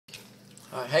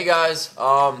Hey guys,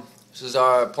 this is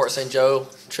our Port St. Joe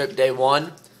trip day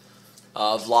 1,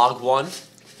 vlog 1.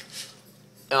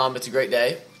 It's a great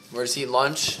day. We're just eating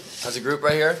lunch as a group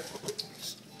right here.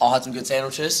 All had some good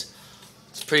sandwiches.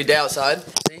 It's a pretty day outside.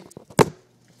 See?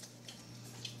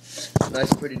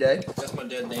 Nice pretty day. That's my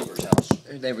dead neighbor's house.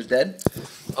 Your neighbor's dead.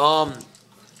 Yeah,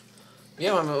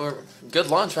 we're good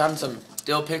lunch. We're having some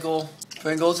dill pickle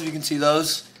Pringles, if you can see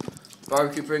those.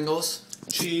 Barbecue Pringles.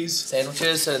 Cheese.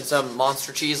 Sandwiches and some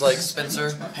monster cheese like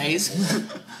Spencer Hayes.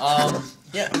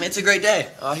 Yeah, I mean, it's a great day.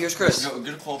 Here's Chris. Yo,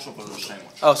 get a close up of the sandwich.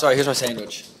 Oh, sorry, here's my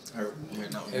sandwich.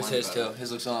 Here's Here's his too.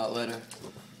 His looks a lot later.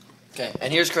 Okay,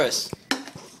 and here's Chris.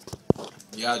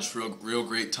 Yeah, just real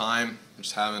great time.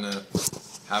 Just having a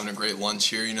great lunch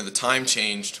here. You know, the time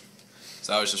changed,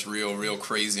 so I was just real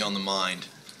crazy on the mind.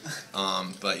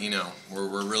 But you know,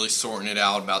 we're really sorting it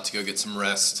out. About to go get some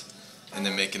rest, and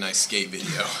then make a nice skate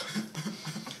video.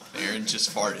 Aaron just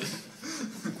farted.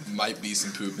 Might be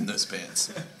some poop in those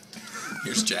pants.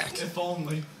 Here's Jack. If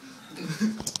only.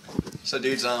 So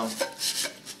dudes,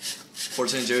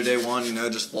 Port St. Joe day 1, you know,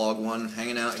 just vlog 1,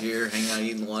 hanging out here,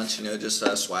 eating lunch, you know, just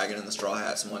swagging in the straw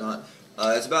hats and whatnot.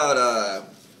 It's about,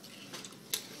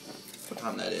 what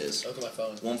time that is? Look at my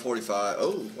phone. 1:45.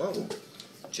 Oh, whoa.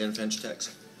 Jen Finch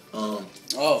text. Oh.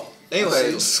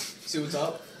 Anyways. See what's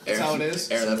up? That's Aaron, how it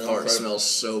is. Aaron, that Real fart incredible. smells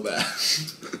so bad.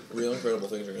 Real incredible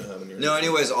things are gonna happen here. No,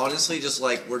 anyways, honestly, just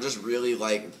like, we're just really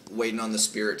like waiting on the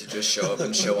spirit to just show up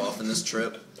and show off in this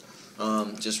trip.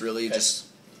 Just really just.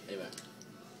 Anyway.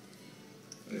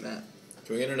 Look at that.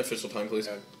 Can we get an official time, please?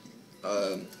 It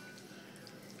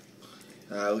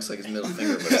looks like his middle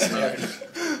finger, but it's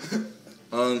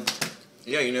not.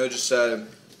 Yeah, you know, just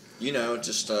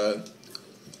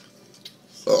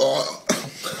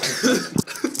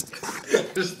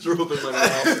Just threw up in my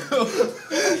mouth. I'll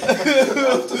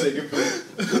have to take a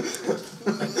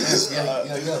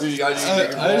Dude, you gotta do your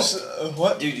vlog.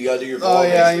 What? Dude, you gotta do your vlog. Oh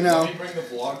yeah, you know. Let me bring the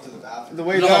vlog to the bathroom.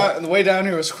 The way down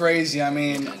here was crazy. I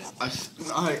mean, I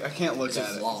can't look It's a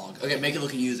at it. vlog. Okay, make it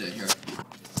look at you then. Here.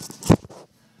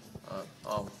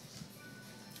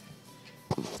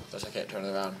 Guess I can't turn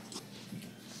it around.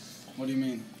 What do you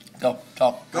mean? Go,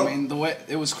 talk. I mean, the way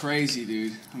it was crazy,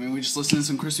 dude. I mean, we just listened to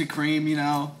some Krispy Kreme, you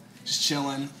know, just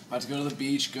chilling. About to go to the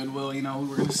beach, Goodwill, you know, we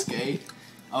were gonna skate.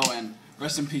 Oh, and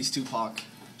rest in peace, Tupac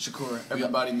Shakur.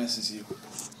 Everybody misses you.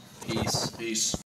 Peace. Peace.